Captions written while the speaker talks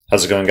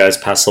How's it going, guys?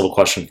 Past level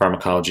question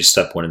pharmacology,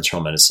 step one,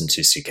 internal medicine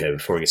 2CK.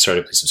 Before we get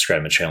started, please subscribe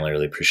to my channel. I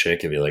really appreciate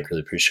it. Give you a like,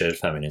 really appreciate it.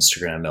 Find me on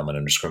Instagram,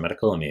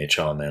 Melman_medical,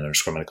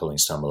 MEHL_medical.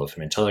 Links down below for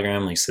me on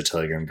Telegram. Links to the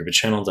Telegram group and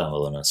channel down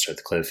below. Now start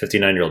the clip.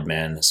 59-year-old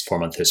man has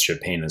 4-month history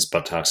of pain in his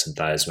buttocks and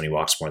thighs when he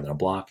walks more than a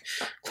block.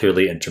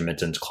 Clearly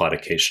intermittent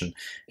claudication.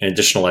 In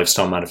additional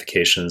lifestyle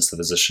modifications, the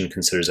physician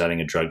considers adding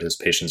a drug to his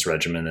patient's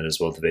regimen that has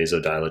both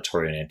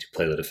vasodilatory and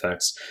antiplatelet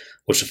effects.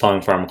 Which the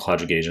following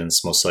pharmacologic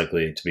agents most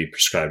likely to be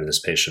prescribed to this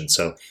patient?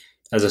 So,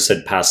 as I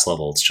said, past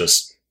level, it's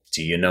just,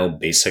 do you know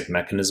basic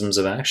mechanisms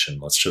of action?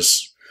 Let's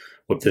just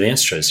whip through the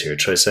answer choice here.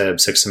 Choice A,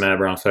 abciximab,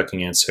 wrong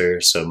fucking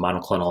answer. So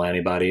monoclonal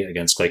antibody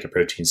against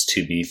glycoproteins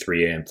 2B,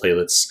 3A, and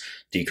platelets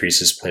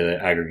decreases platelet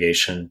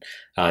aggregation.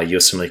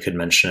 USMLE could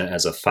mention it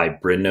as a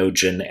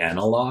fibrinogen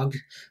analog,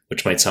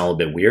 which might sound a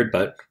little bit weird,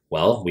 but,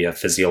 well, we have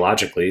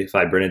physiologically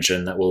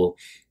fibrinogen that will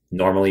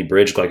normally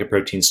bridge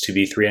glycoproteins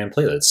 2B, 3A, and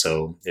platelets.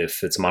 So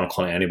if it's a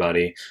monoclonal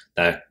antibody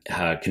that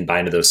can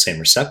bind to those same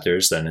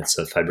receptors, then it's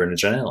a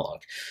fibrinogen analog.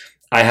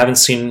 I haven't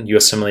seen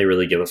USMLE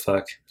really give a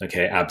fuck.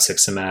 Okay,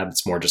 abciximab,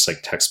 it's more just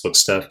like textbook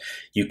stuff.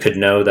 You could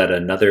know that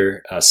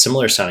another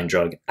similar sounding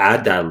drug,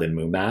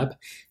 adalimumab,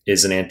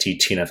 is an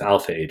anti-TNF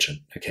alpha agent,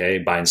 okay,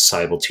 binds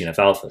soluble TNF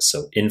alpha.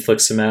 So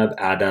infliximab,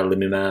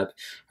 adalimumab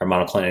are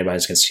monoclonal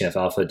antibodies against TNF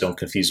alpha. Don't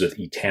confuse with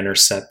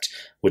etanercept,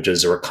 which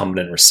is a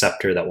recombinant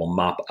receptor that will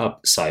mop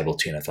up soluble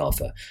TNF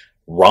alpha.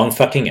 Wrong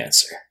fucking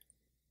answer.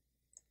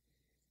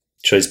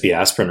 Choice B,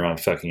 aspirin, wrong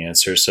fucking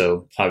answer.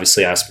 So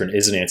obviously aspirin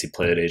is an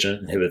antiplatelet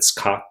agent, inhibits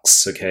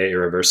COX, okay,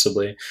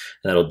 irreversibly, and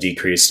that'll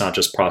decrease not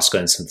just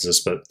prostaglandin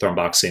synthesis, but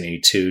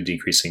thromboxane A2,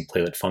 decreasing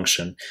platelet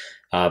function.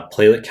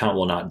 Platelet count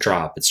will not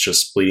drop. It's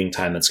just bleeding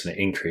time that's going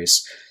to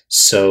increase.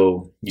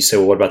 So you say,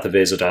 well, what about the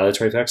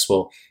vasodilatory effects?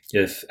 Well,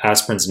 if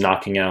aspirin's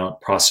knocking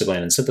out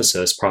prostaglandin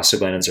synthesis,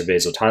 prostaglandins are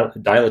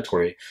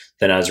vasodilatory,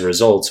 then as a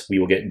result, we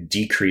will get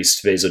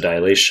decreased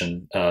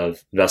vasodilation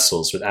of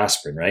vessels with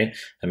aspirin, right?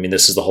 I mean,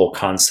 this is the whole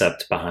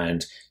concept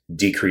behind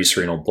decreased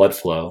renal blood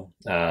flow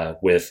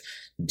with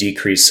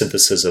decreased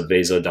synthesis of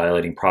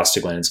vasodilating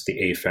prostaglandins of the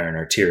afferent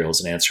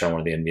arterioles, an answer on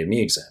one of the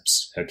NBME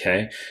exams,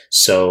 okay?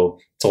 So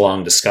it's a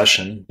long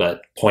discussion,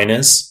 but point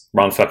is,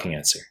 wrong fucking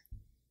answer.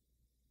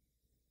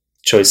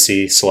 Choice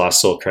C,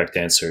 silostazol, correct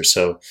answer.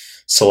 So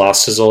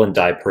silostazol and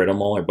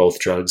dipyridamole are both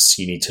drugs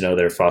you need to know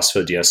they're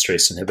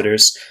phosphodiesterase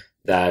inhibitors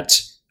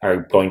that are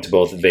going to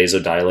both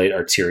vasodilate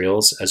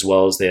arterioles as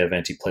well as they have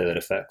antiplatelet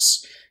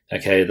effects.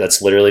 Okay,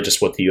 that's literally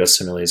just what the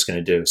USMLE is going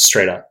to do,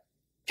 straight up.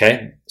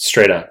 Okay,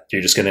 straight up.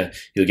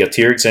 You'll get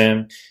to your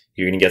exam,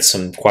 you're going to get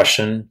some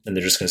question, and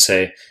they're just going to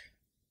say,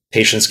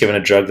 patient's given a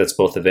drug that's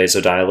both a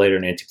vasodilator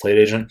and antiplatelet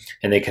agent,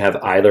 and they can have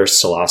either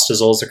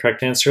silostazol as the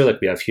correct answer, like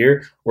we have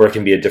here, or it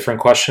can be a different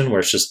question where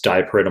it's just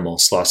dipyridamole,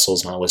 silostazol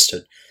is not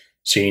listed.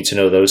 So you need to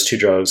know those two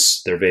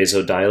drugs, they're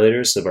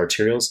vasodilators of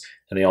arterioles,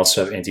 and they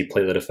also have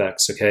antiplatelet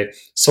effects, okay?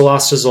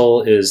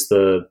 Silostazol is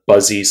the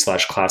buzzy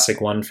 / classic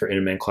one for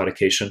intermittent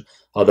claudication,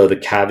 although the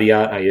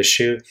caveat I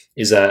issue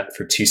is that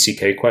for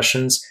 2CK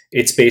questions,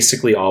 it's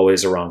basically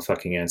always a wrong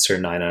fucking answer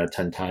 9 out of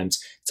 10 times.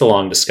 It's a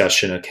long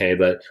discussion, okay,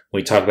 but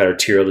when we talk about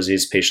arterial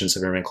disease, patients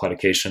of intermittent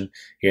claudication,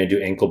 you're going to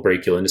do ankle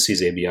brachial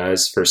indices,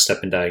 ABIs, first step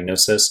in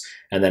diagnosis,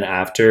 and then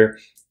after,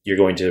 you're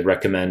going to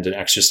recommend an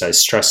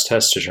exercise stress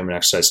test to determine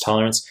exercise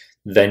tolerance.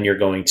 Then you're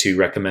going to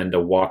recommend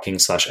a walking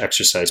 /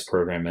 exercise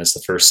program as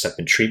the first step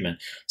in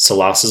treatment.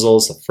 Silostazol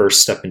is the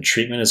first step in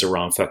treatment is a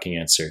wrong fucking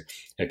answer,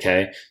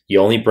 okay? You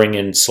only bring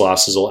in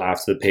silostazol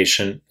after the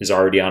patient is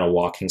already on a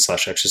walking /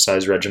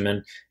 exercise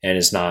regimen and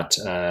is not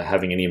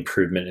having any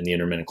improvement in the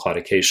intermittent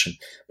claudication.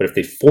 But if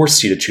they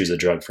force you to choose a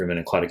drug for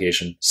intermittent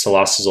claudication,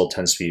 silostazol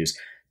tends to be used.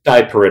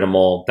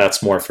 Dipyridamole,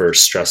 that's more for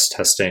stress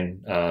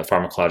testing,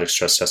 pharmacologic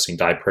stress testing,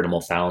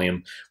 dipyridamole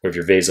thallium, where if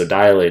you're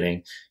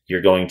vasodilating,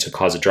 you're going to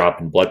cause a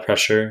drop in blood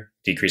pressure,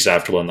 decrease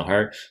afterflow in the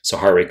heart, so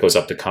heart rate goes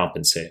up to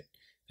compensate,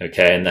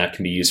 okay? And that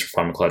can be used for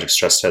pharmacologic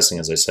stress testing,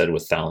 as I said,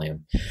 with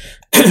thallium.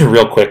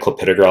 Real quick,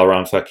 clopidogrel,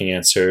 wrong fucking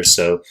answer.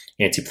 So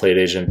antiplatelet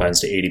agent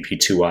binds to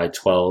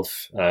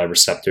ADP2Y12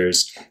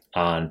 receptors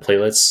on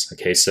platelets,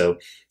 okay? So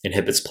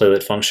inhibits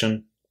platelet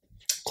function.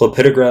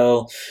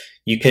 Clopidogrel,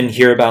 you can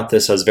hear about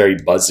this as very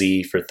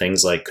buzzy for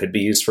things like could be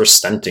used for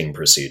stenting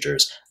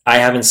procedures. I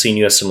haven't seen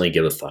USMLE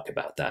give a fuck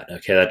about that.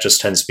 Okay, that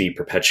just tends to be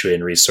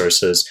perpetuating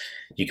resources.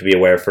 You can be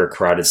aware for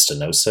carotid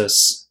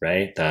stenosis,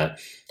 right? That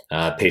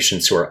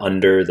patients who are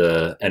under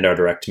the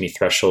endarterectomy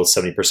threshold,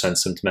 70%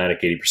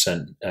 symptomatic,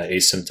 80%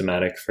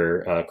 asymptomatic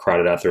for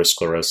carotid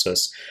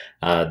atherosclerosis.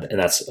 And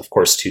that's, of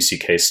course,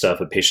 2CK stuff.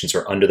 But patients who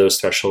are under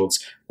those thresholds,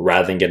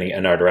 rather than getting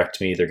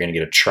endarterectomy, they're going to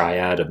get a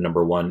triad of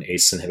number 1,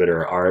 ACE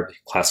inhibitor or ARB,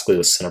 classically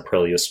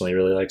lisinopril, USMLE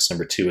really likes.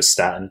 Number 2 is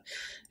statin.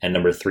 And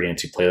number 3,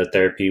 antiplatelet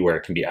therapy, where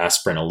it can be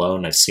aspirin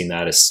alone. I've seen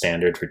that as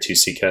standard for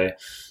 2CK.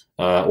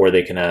 Or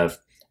they can have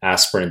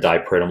aspirin and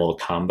dipyridamole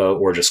combo,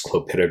 or just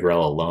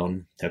clopidogrel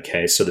alone.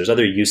 Okay, so there's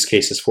other use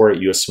cases for it.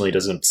 USMLE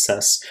doesn't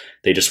obsess.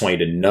 They just want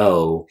you to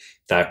know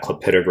that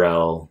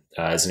clopidogrel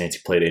as an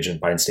antiplatelet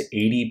agent binds to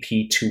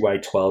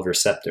ADP2Y12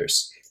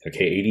 receptors.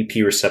 Okay,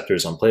 ADP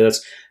receptors on platelets.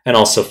 And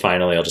also,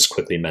 finally, I'll just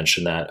quickly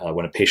mention that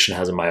when a patient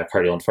has a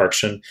myocardial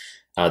infarction,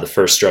 the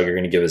first drug you're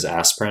going to give is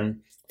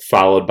aspirin,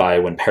 followed by,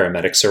 when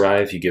paramedics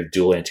arrive, you give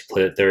dual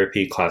antiplatelet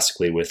therapy,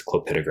 classically with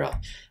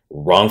clopidogrel.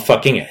 Wrong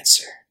fucking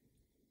answer.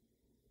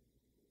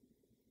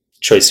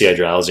 Choice C,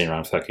 hydralazine,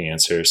 wrong fucking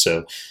answer.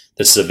 So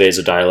this is a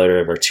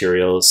vasodilator of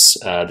arterioles.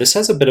 This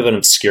has a bit of an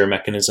obscure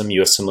mechanism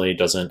USMLE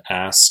doesn't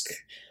ask,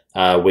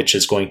 which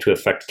is going to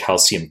affect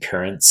calcium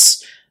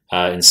currents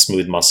in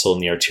smooth muscle in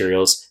the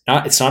arterioles.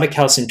 It's not a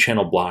calcium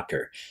channel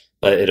blocker,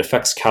 but it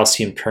affects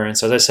calcium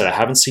currents. As I said, I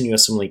haven't seen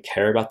USMLE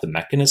care about the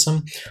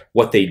mechanism.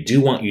 What they do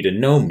want you to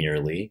know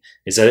merely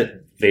is that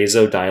it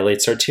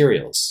vasodilates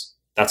arterioles.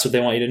 That's what they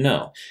want you to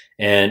know.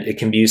 And it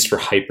can be used for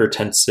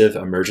hypertensive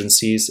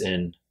emergencies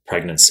in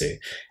pregnancy.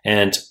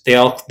 And they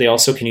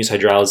also can use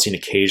hydralazine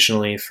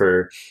occasionally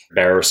for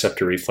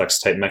baroreceptor reflex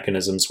type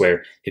mechanisms,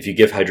 where if you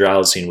give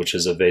hydralazine, which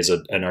is an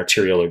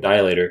arteriolar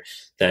dilator,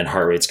 then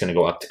heart rate's going to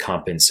go up to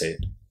compensate.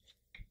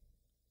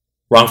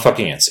 Wrong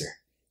fucking answer.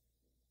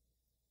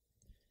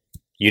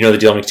 You know the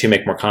deal.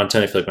 Make more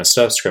content. If you like my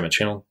stuff, subscribe my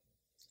channel.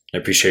 I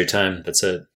appreciate your time. That's it.